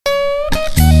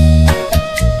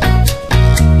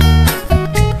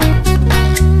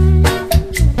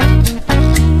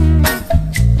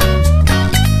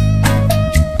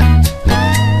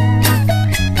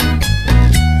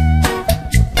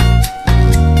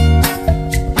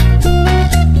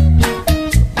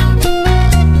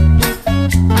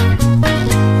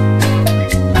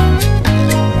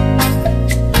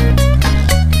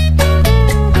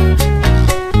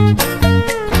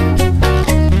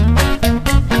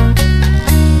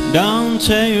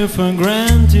take her for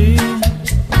granted.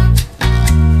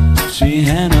 She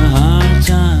had a hard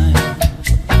time.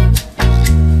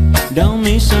 Don't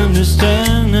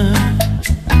misunderstand her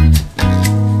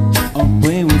or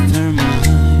play with her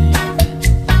mind.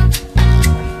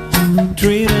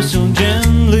 Treat her so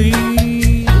gently,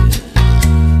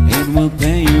 it will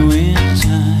pay you in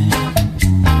time.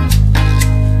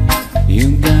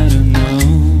 You gotta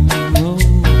know,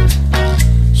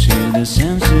 she's the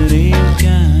sensitive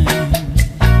kind.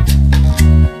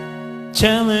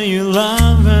 Tell her you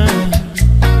love her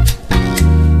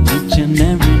each and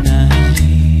every night.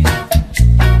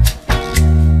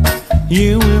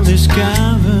 You will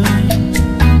discover